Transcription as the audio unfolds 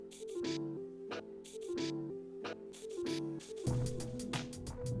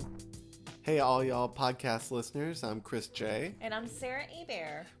Hey, all y'all podcast listeners. I'm Chris J. And I'm Sarah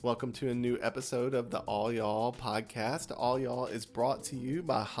Hebert. Welcome to a new episode of the All Y'all podcast. All Y'all is brought to you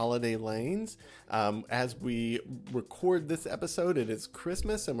by Holiday Lanes. As we record this episode, it is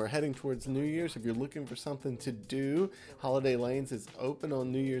Christmas and we're heading towards New Year's. If you're looking for something to do, Holiday Lanes is open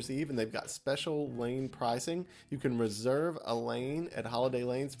on New Year's Eve and they've got special lane pricing. You can reserve a lane at Holiday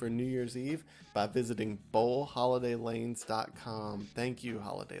Lanes for New Year's Eve by visiting bowlholidaylanes.com. Thank you,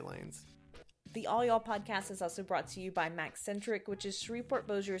 Holiday Lanes. The All Y'all podcast is also brought to you by MacCentric, which is Shreveport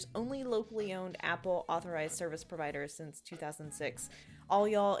Bossier's only locally owned Apple authorized service provider since 2006. All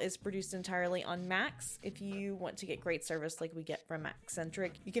Y'all is produced entirely on Macs. If you want to get great service like we get from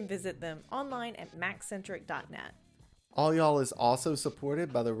MacCentric, you can visit them online at maccentric.net. All Y'all is also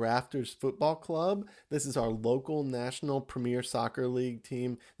supported by the Rafters Football Club. This is our local National Premier Soccer League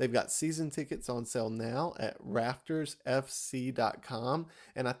team. They've got season tickets on sale now at raftersfc.com.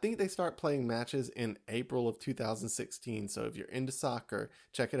 And I think they start playing matches in April of 2016. So if you're into soccer,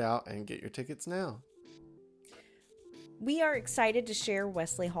 check it out and get your tickets now. We are excited to share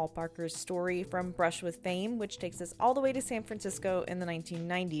Wesley Hall Parker's story from Brush with Fame, which takes us all the way to San Francisco in the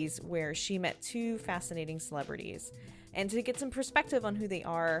 1990s, where she met two fascinating celebrities. And to get some perspective on who they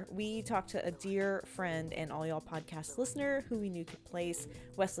are, we talked to a dear friend and All Y'all podcast listener who we knew could place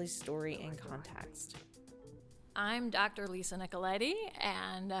Wesley's story in context. I'm Dr. Lisa Nicoletti,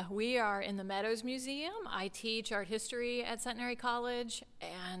 and we are in the Meadows Museum. I teach art history at Centenary College,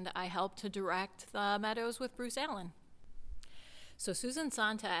 and I help to direct the Meadows with Bruce Allen. So Susan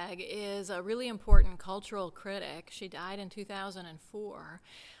Sontag is a really important cultural critic. She died in 2004,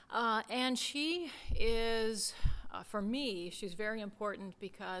 and she is, for me, she's very important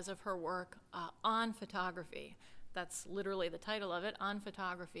because of her work on photography. That's literally the title of it, On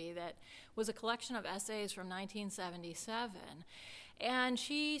Photography, that was a collection of essays from 1977. And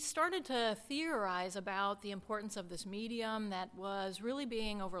she started to theorize about the importance of this medium that was really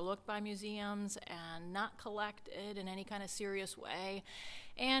being overlooked by museums and not collected in any kind of serious way.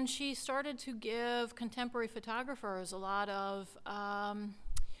 And she started to give contemporary photographers a lot of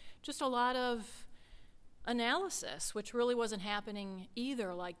analysis, which really wasn't happening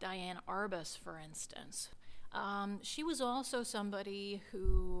either, like Diane Arbus, for instance. She was also somebody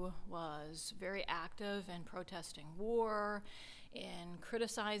who was very active in protesting war, in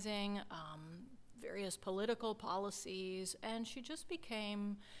criticizing various political policies, and she just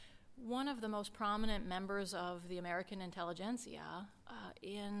became one of the most prominent members of the American intelligentsia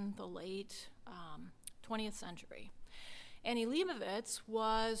in the late 20th century. Annie Leibovitz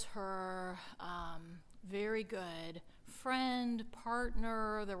was her very good friend,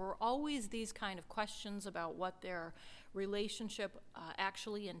 partner. There were always these kind of questions about what their relationship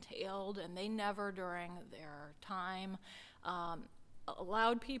actually entailed, and they never, during their time,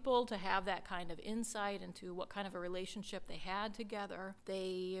 allowed people to have that kind of insight into what kind of a relationship they had together.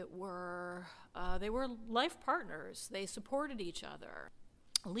 They were life partners. They supported each other.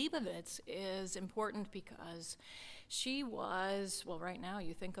 Leibovitz is important because she was, well, right now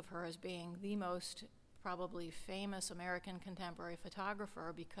you think of her as being the most probably famous American contemporary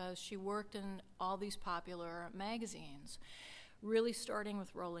photographer because she worked in all these popular magazines, really starting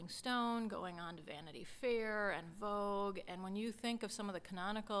with Rolling Stone, going on to Vanity Fair and Vogue. And when you think of some of the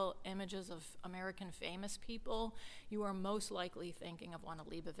canonical images of American famous people, you are most likely thinking of one of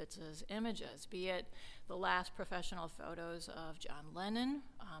Leibovitz's images, be it the last professional photos of John Lennon,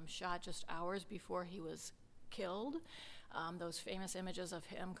 shot just hours before he was killed. Those famous images of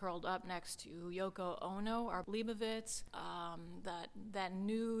him curled up next to Yoko Ono are Leibovitz. That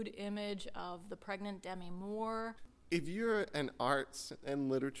nude image of the pregnant Demi Moore. If you're an arts and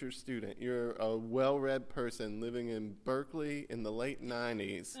literature student, you're a well-read person living in Berkeley in the late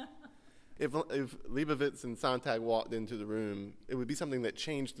 90s, if Leibovitz and Sontag walked into the room, it would be something that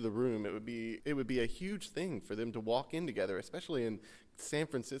changed the room. It would be a huge thing for them to walk in together, especially in San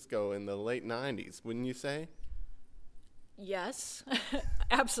Francisco in the late 90s, wouldn't you say? Yes,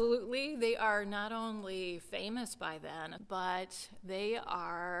 absolutely. They are not only famous by then, but they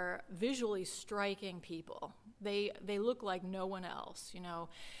are visually striking people. They look like no one else. You know,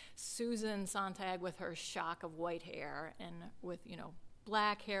 Susan Sontag with her shock of white hair and with,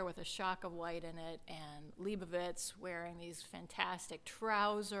 black hair with a shock of white in it, and Leibovitz wearing these fantastic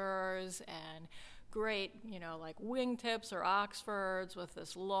trousers and great, like wingtips or Oxfords with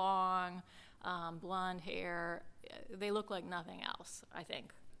this long blonde hair. They look like nothing else, I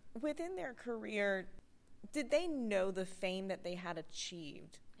think. Within their career, did they know the fame that they had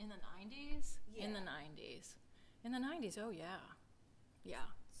achieved? In the 90s? Yeah. In the 90s. In the 90s, oh yeah. Yeah.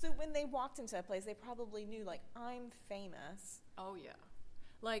 So when they walked into a place, they probably knew, like, I'm famous. Oh yeah.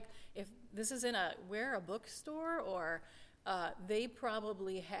 Like, if this is in a bookstore, or they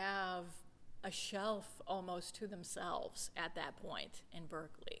probably have a shelf almost to themselves at that point in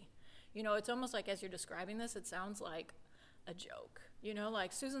Berkeley. You know, it's almost like, as you're describing this, it sounds like a joke. You know,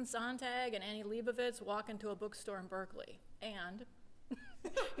 like Susan Sontag and Annie Leibovitz walk into a bookstore in Berkeley, and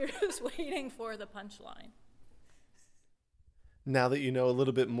you're just waiting for the punchline. Now that you know a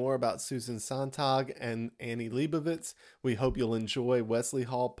little bit more about Susan Sontag and Annie Leibovitz, we hope you'll enjoy Wesley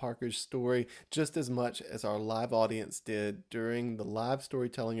Hall Parker's story just as much as our live audience did during the live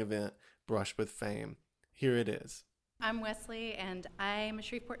storytelling event, Brush with Fame. Here it is. I'm Wesley, and I'm a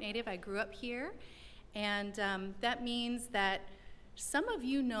Shreveport native. I grew up here, and that means that some of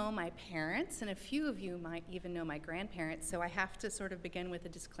you know my parents, and a few of you might even know my grandparents, so I have to sort of begin with a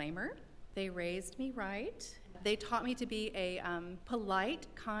disclaimer. They raised me right. They taught me to be a polite,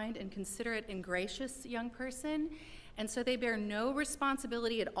 kind, and considerate and gracious young person, and so they bear no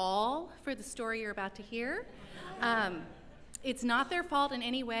responsibility at all for the story you're about to hear. It's not their fault in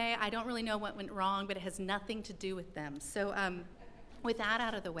any way. I don't really know what went wrong, but it has nothing to do with them. So with that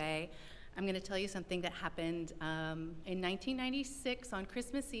out of the way, I'm going to tell you something that happened in 1996 on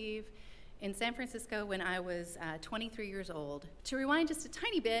Christmas Eve in San Francisco when I was 23 years old. To rewind just a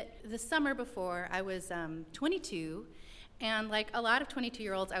tiny bit, the summer before, I was 22, and like a lot of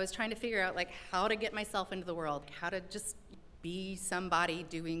 22-year-olds, I was trying to figure out like how to get myself into the world, how to just be somebody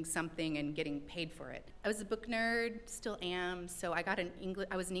doing something and getting paid for it. I was a book nerd, still am, so I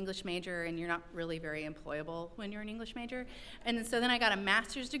was an English major, and you're not really very employable when you're an English major. And so then I got a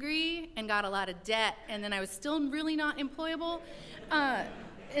master's degree and got a lot of debt, and then I was still really not employable.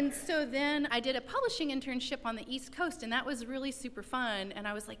 And so then I did a publishing internship on the East Coast, and that was really super fun. And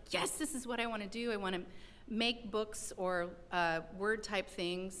I was like, yes, this is what I want to do. I want to make books or word-type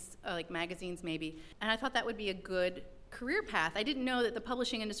things, like magazines maybe. And I thought that would be a good career path. I didn't know that the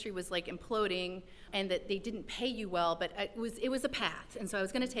publishing industry was like imploding and that they didn't pay you well, but it was a path, and so I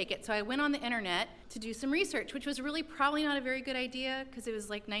was going to take it. So I went on the internet to do some research, which was really probably not a very good idea because it was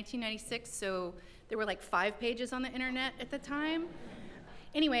like 1996, so there were like 5 pages on the internet at the time.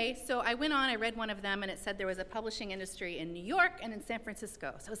 Anyway, so I went on, I read one of them, and it said there was a publishing industry in New York and in San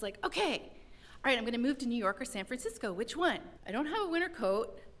Francisco. So I was like, okay, all right, I'm going to move to New York or San Francisco. Which one? I don't have a winter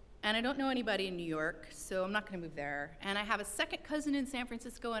coat, and I don't know anybody in New York, so I'm not going to move there. And I have a second cousin in San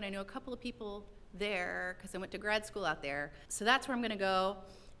Francisco, and I know a couple of people there because I went to grad school out there. So that's where I'm going to go.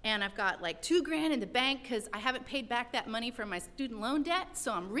 And I've got like $2,000 in the bank because I haven't paid back that money from my student loan debt,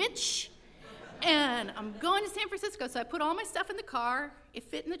 so I'm rich. And I'm going to San Francisco, so I put all my stuff in the car. It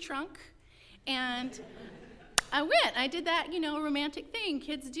fit in the trunk, and I went. I did that, romantic thing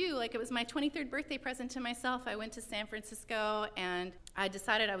kids do. Like, it was my 23rd birthday present to myself. I went to San Francisco, and I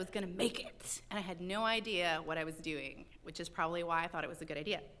decided I was going to make it. And I had no idea what I was doing, which is probably why I thought it was a good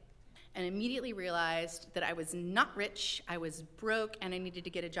idea. And immediately realized that I was not rich, I was broke, and I needed to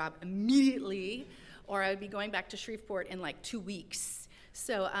get a job immediately, or I would be going back to Shreveport in like 2 weeks.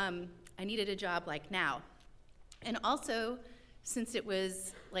 So I needed a job like now. And also, since it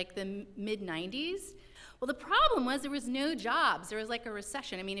was like the mid-90s, well, the problem was there was no jobs. There was like a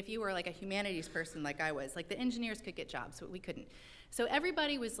recession. I mean, if you were like a humanities person like I was, like the engineers could get jobs, but we couldn't. So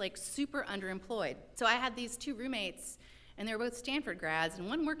everybody was like super underemployed. So I had these 2 roommates, and they were both Stanford grads, and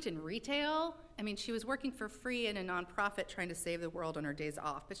one worked in retail. I mean, she was working for free in a nonprofit trying to save the world on her days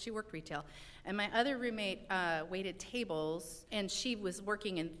off, but she worked retail. And my other roommate waited tables, and she was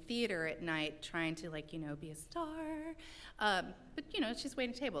working in theater at night trying to, be a star. But, she's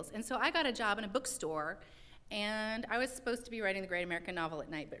waiting tables. And so I got a job in a bookstore, and I was supposed to be writing the great American novel at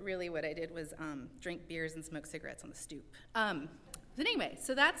night, but really what I did was drink beers and smoke cigarettes on the stoop. But anyway,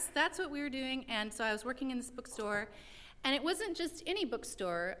 so that's what we were doing, and so I was working in this bookstore. And it wasn't just any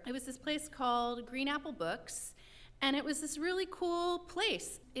bookstore. It was this place called Green Apple Books, and it was this really cool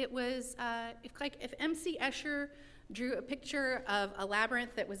place. It was if M.C. Escher drew a picture of a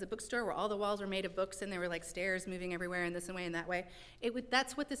labyrinth that was a bookstore where all the walls were made of books and there were like stairs moving everywhere in this way and that way.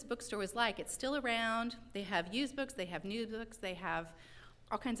 That's what this bookstore was like. It's still around. They have used books. They have new books. They have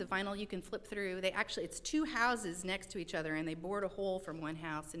all kinds of vinyl you can flip through. It's 2 houses next to each other, and they bored a hole from one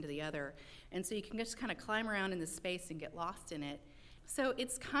house into the other. And so you can just kind of climb around in this space and get lost in it. So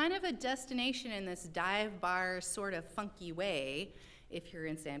it's kind of a destination in this dive bar sort of funky way if you're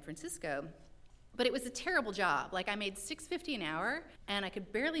in San Francisco. But it was a terrible job. Like, I made $6.50 an hour, and I could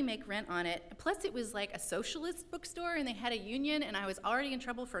barely make rent on it. Plus, it was like a socialist bookstore, and they had a union, and I was already in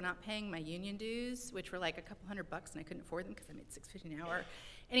trouble for not paying my union dues, which were like a couple $100, and I couldn't afford them because I made $6.50 an hour.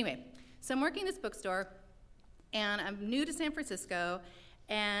 Anyway, so I'm working this bookstore, and I'm new to San Francisco,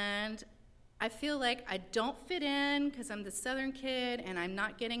 and I feel like I don't fit in because I'm the Southern kid and I'm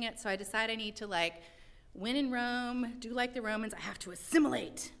not getting it. So I decide I need to like win in Rome, do like the Romans. I have to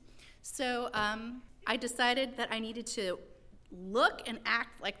assimilate. So I decided that I needed to look and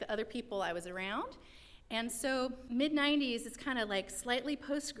act like the other people I was around. And so mid-90s, it's kind of like slightly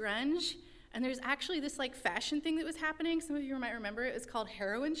post-grunge. And there's actually this like fashion thing that was happening. Some of you might remember it. It was called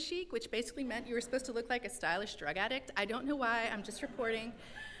heroin chic, which basically meant you were supposed to look like a stylish drug addict. I don't know why. I'm just reporting.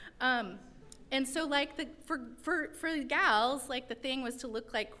 And so like for the gals, like the thing was to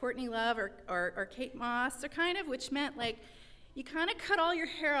look like Courtney Love or Kate Moss, or kind of, which meant like you kind of cut all your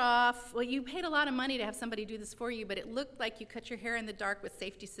hair off. Well, you paid a lot of money to have somebody do this for you, but it looked like you cut your hair in the dark with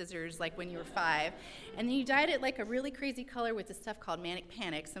safety scissors, like when you were 5. And then you dyed it like a really crazy color with this stuff called Manic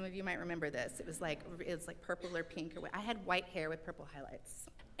Panic. Some of you might remember this. It was like purple or pink. I had white hair with purple highlights.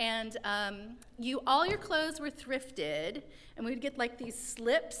 And all your clothes were thrifted, and we'd get like these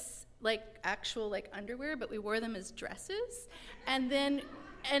slips, like actual like underwear, but we wore them as dresses.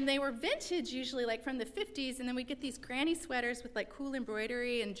 And they were vintage, usually like from the 50s, and then we'd get these granny sweaters with like cool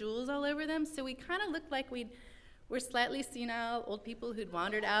embroidery and jewels all over them, so we kind of looked like we're slightly senile old people who'd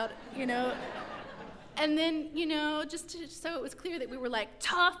wandered out, And then, so it was clear that we were like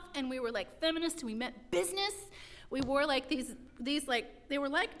tough, and we were like feminists, and we meant business. We wore like these like, they were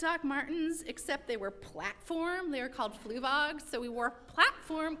like Doc Martens, except they were platform. They were called Fluvogs, so we wore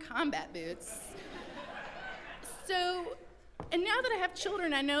platform combat boots. So, and now that I have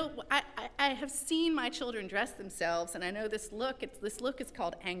children, I know, I have seen my children dress themselves, and I know this look is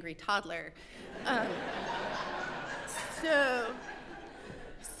called angry toddler. So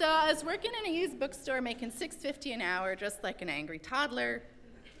I was working in a used bookstore making $6.50 an hour, dressed like an angry toddler.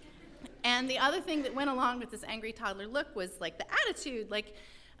 And the other thing that went along with this angry toddler look was like the attitude. Like,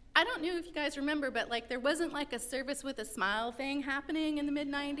 I don't know if you guys remember, but like there wasn't like a service with a smile thing happening in the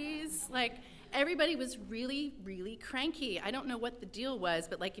mid-90s. Like, everybody was really, really cranky. I don't know what the deal was,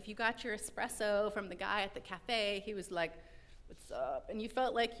 but like if you got your espresso from the guy at the cafe, he was like, "What's up?" And you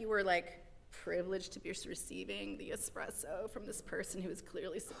felt like you were like privileged to be receiving the espresso from this person who was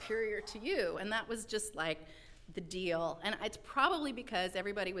clearly superior to you. And that was just like the deal. And it's probably because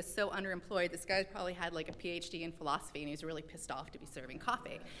everybody was so underemployed. This guy probably had like a PhD in philosophy, and he was really pissed off to be serving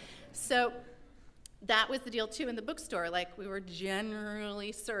coffee. So that was the deal too in the bookstore. Like, we were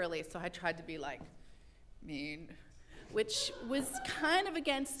generally surly, so I tried to be like mean, which was kind of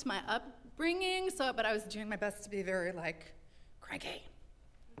against my upbringing. But I was doing my best to be very like cranky.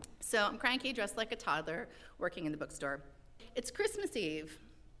 So I'm cranky, dressed like a toddler, working in the bookstore. It's Christmas Eve.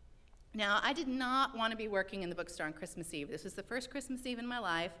 Now, I did not want to be working in the bookstore on Christmas Eve. This was the first Christmas Eve in my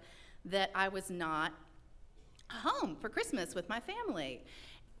life that I was not home for Christmas with my family.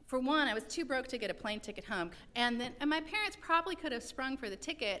 For one, I was too broke to get a plane ticket home. And my parents probably could have sprung for the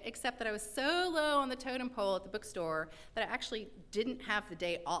ticket, except that I was so low on the totem pole at the bookstore that I actually didn't have the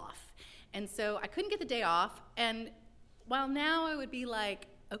day off. And so I couldn't get the day off. And while now I would be like,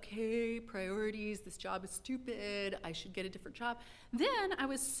 okay, priorities, this job is stupid, I should get a different job. Then I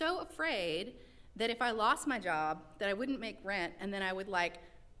was so afraid that if I lost my job, that I wouldn't make rent, and then I would like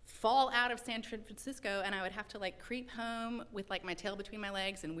fall out of San Francisco, and I would have to like creep home with like my tail between my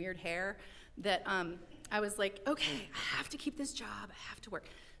legs and weird hair, that I was like, okay, I have to keep this job, I have to work.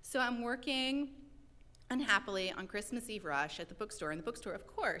 So I'm working unhappily on Christmas Eve rush at the bookstore, and the bookstore, of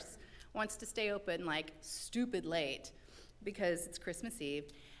course, wants to stay open like stupid late because it's Christmas Eve.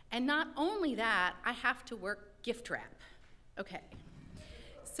 And not only that, I have to work gift wrap. Okay.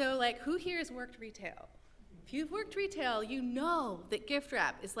 So like, who here has worked retail? If you've worked retail, you know that gift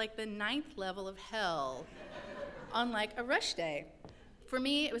wrap is like the 9th level of hell on like a rush day. For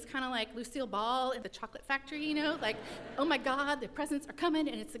me, it was kind of like Lucille Ball in the chocolate factory, like, oh my God, the presents are coming,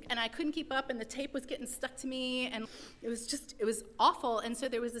 and I couldn't keep up, and the tape was getting stuck to me, and it was awful. And so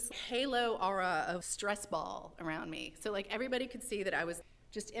there was this halo aura of stress ball around me. So like everybody could see that I was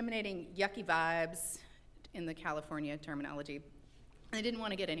just emanating yucky vibes in the California terminology. And they didn't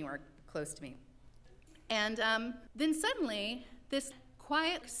want to get anywhere close to me. And then suddenly, this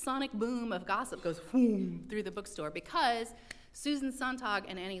quiet sonic boom of gossip goes whoom through the bookstore because Susan Sontag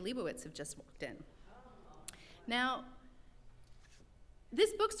and Annie Leibovitz have just walked in. Now,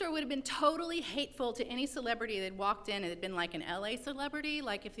 this bookstore would have been totally hateful to any celebrity that had walked in and had been like an LA celebrity.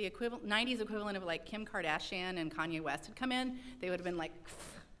 Like if the 90s equivalent of like Kim Kardashian and Kanye West had come in, they would have been like,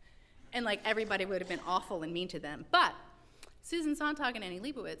 and like everybody would have been awful and mean to them. But Susan Sontag and Annie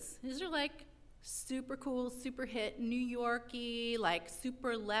Leibovitz, these are like super cool, super hit, New York-y, like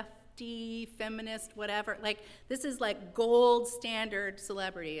super lefty, feminist, whatever. Like this is like gold standard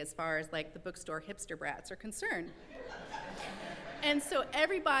celebrity as far as like the bookstore hipster brats are concerned. And so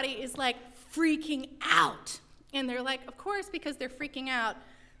everybody is like freaking out. And they're like, of course, because they're freaking out,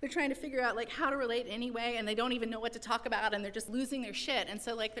 they're trying to figure out like how to relate anyway, and they don't even know what to talk about, and they're just losing their shit. And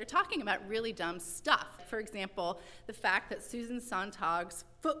so like they're talking about really dumb stuff. For example, the fact that Susan Sontag's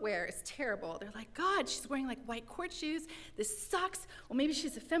footwear is terrible. They're like, God, she's wearing like white court shoes. This sucks. Well, maybe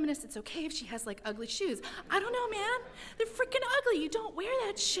she's a feminist. It's okay if she has like ugly shoes. I don't know, man. They're freaking ugly. You don't wear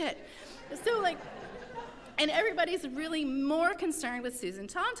that shit. So like, and everybody's really more concerned with Susan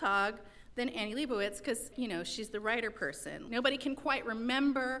Sontag than Annie Leibovitz, because, you know, she's the writer person. Nobody can quite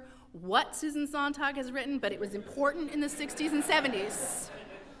remember what Susan Sontag has written, but it was important in the 60s and 70s.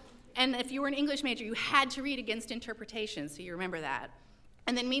 And if you were an English major, you had to read Against Interpretation, so you remember that.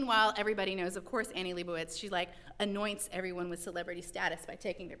 And then meanwhile, everybody knows, of course, Annie Leibovitz, she like anoints everyone with celebrity status by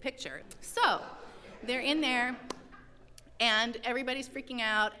taking their picture. So they're in there, and everybody's freaking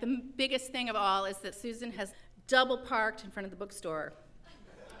out. The biggest thing of all is that Susan has double parked in front of the bookstore,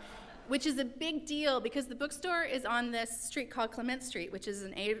 which is a big deal because the bookstore is on this street called Clement Street, which is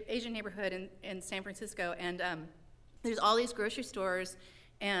an Asian neighborhood in San Francisco. And there's all these grocery stores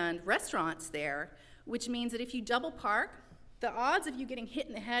and restaurants there, which means that if you double park, the odds of you getting hit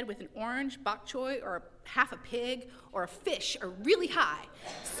in the head with an orange, bok choy, or half a pig, or a fish are really high.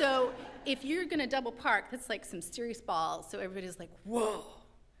 So if you're going to double park, that's like some serious balls. So everybody's like, whoa,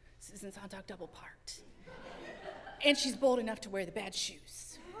 Susan Sontag double parked. And she's bold enough to wear the bad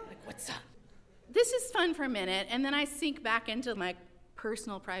shoes. What's up? This is fun for a minute, and then I sink back into my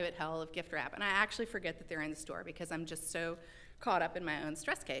personal private hell of gift wrap, and I actually forget that they're in the store because I'm just so caught up in my own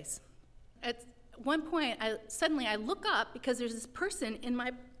stress case. At one point, I look up because there's this person in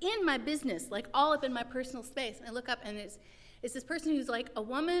my business, like all up in my personal space, and I look up, and it's this person who's like a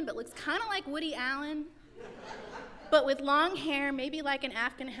woman but looks kind of like Woody Allen, but with long hair, maybe like an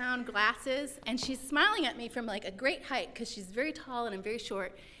Afghan hound, glasses, and she's smiling at me from like a great height because she's very tall and I'm very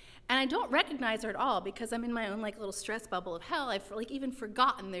short. And I don't recognize her at all because I'm in my own like little stress bubble of hell. I've like even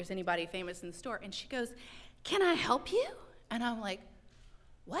forgotten there's anybody famous in the store. And she goes, "Can I help you?" And I'm like,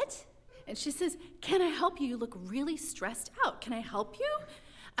 "What?" And she says, "Can I help you? You look really stressed out. Can I help you?"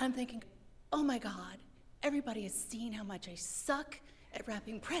 And I'm thinking, oh my God, everybody has seen how much I suck at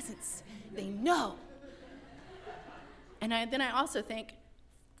wrapping presents. They know. And then I also think,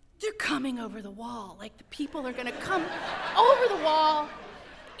 they're coming over the wall. Like the people are gonna come over the wall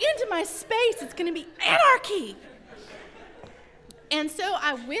into my space. It's going to be anarchy. And so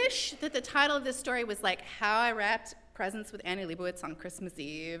I wish that the title of this story was like How I Wrapped Presents with Annie Leibovitz on Christmas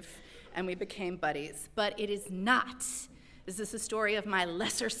Eve and We Became Buddies, but it is not. This is a story of my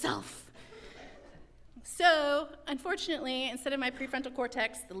lesser self. So unfortunately, instead of my prefrontal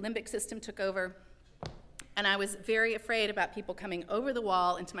cortex, the limbic system took over, and I was very afraid about people coming over the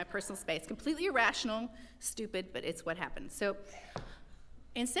wall into my personal space. Completely irrational, stupid, but it's what happened. So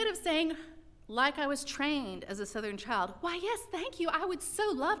instead of saying, like I was trained as a Southern child, "Why, yes, thank you, I would so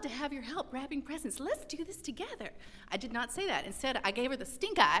love to have your help wrapping presents. Let's do this together." I did not say that. Instead, I gave her the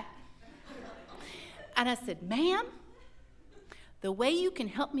stink eye. And I said, "Ma'am, the way you can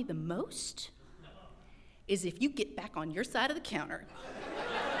help me the most is if you get back on your side of the counter."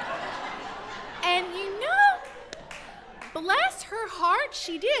 And you know, bless her heart,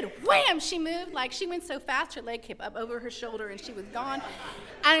 she did. Wham! She moved. Like, she went so fast, her leg came up over her shoulder, and she was gone.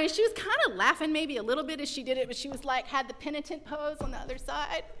 I mean, she was kind of laughing maybe a little bit as she did it, but she was like, had the penitent pose on the other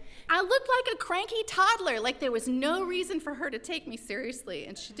side. I looked like a cranky toddler, like there was no reason for her to take me seriously,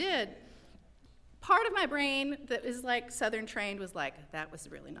 and she did. Part of my brain that is like Southern trained was like, that was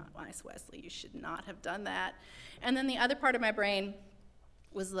really not nice, Wesley. You should not have done that. And then the other part of my brain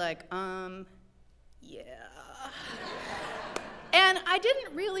was like, yeah. And I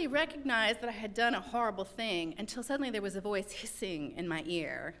didn't really recognize that I had done a horrible thing until suddenly there was a voice hissing in my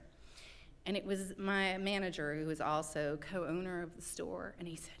ear. And it was my manager, who was also co-owner of the store, and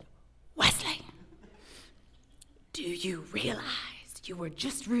he said, "Wesley, do you realize you were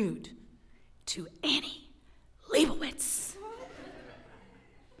just rude to Annie Leibovitz?"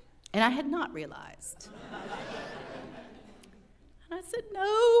 And I had not realized. And I said,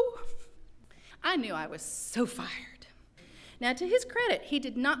 "No." I knew I was so fired. Now, to his credit, he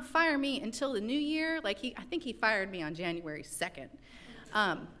did not fire me until the new year. I think he fired me on January 2nd.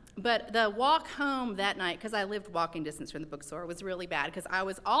 But the walk home that night, because I lived walking distance from the bookstore, was really bad because I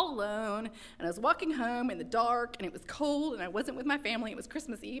was all alone, and I was walking home in the dark, and it was cold, and I wasn't with my family. It was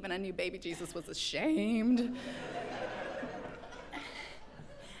Christmas Eve, and I knew baby Jesus was ashamed.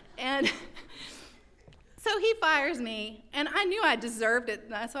 And so he fires me, and I knew I deserved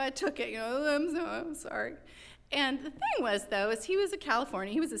it, so I took it. I'm sorry. And the thing was, though, is he was a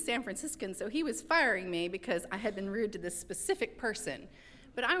Californian, he was a San Franciscan, so he was firing me because I had been rude to this specific person.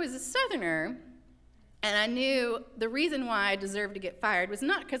 But I was a Southerner, and I knew the reason why I deserved to get fired was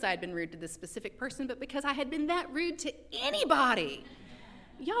not because I had been rude to this specific person, but because I had been that rude to anybody.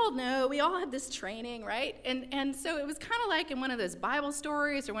 Y'all know, we all have this training, right? And so it was kind of like in one of those Bible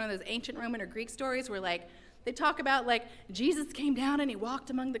stories or one of those ancient Roman or Greek stories where, like, they talk about, like, Jesus came down and he walked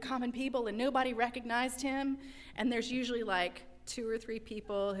among the common people and nobody recognized him. And there's usually, like, 2 or 3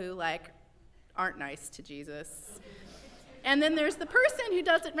 people who, like, aren't nice to Jesus. And then there's the person who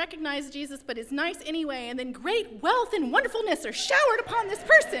doesn't recognize Jesus but is nice anyway, and then great wealth and wonderfulness are showered upon this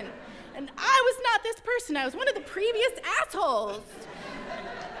person. And I was not this person. I was one of the previous assholes.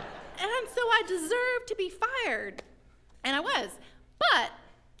 And so I deserved to be fired. And I was. But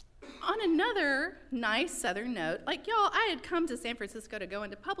on another nice Southern note, like, y'all, I had come to San Francisco to go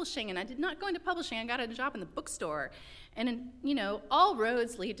into publishing, and I did not go into publishing. I got a job in the bookstore. And, you know, all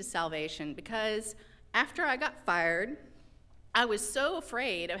roads lead to salvation, because after I got fired, I was so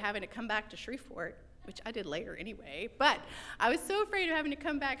afraid of having to come back to Shreveport, which I did later anyway, but I was so afraid of having to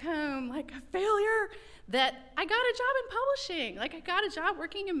come back home like a failure that I got a job in publishing. Like, I got a job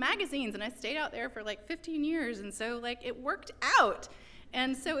working in magazines, and I stayed out there for like 15 years, and so, like, it worked out.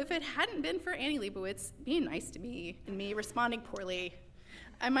 And so if it hadn't been for Annie Leibovitz being nice to me and me responding poorly,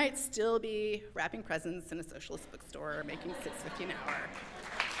 I might still be wrapping presents in a socialist bookstore making $6.50 an hour.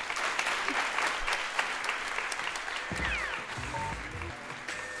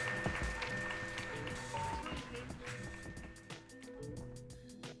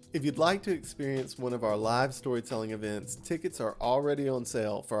 If you'd like to experience one of our live storytelling events, tickets are already on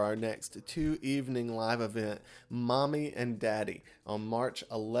sale for our next 2-evening live event, Mommy and Daddy, on March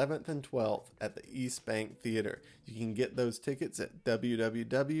 11th and 12th at the East Bank Theater. You can get those tickets at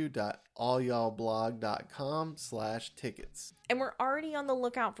www.allyallblog.com/tickets. And we're already on the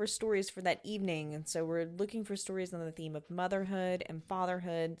lookout for stories for that evening. And so we're looking for stories on the theme of motherhood and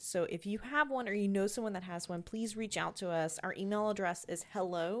fatherhood. So if you have one or you know someone that has one, please reach out to us. Our email address is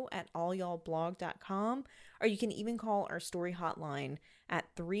hello@allyallblog.com. Or you can even call our story hotline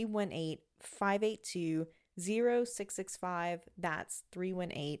at 318-582-0665. That's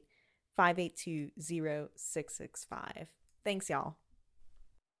 318-582-0665. Thanks, y'all.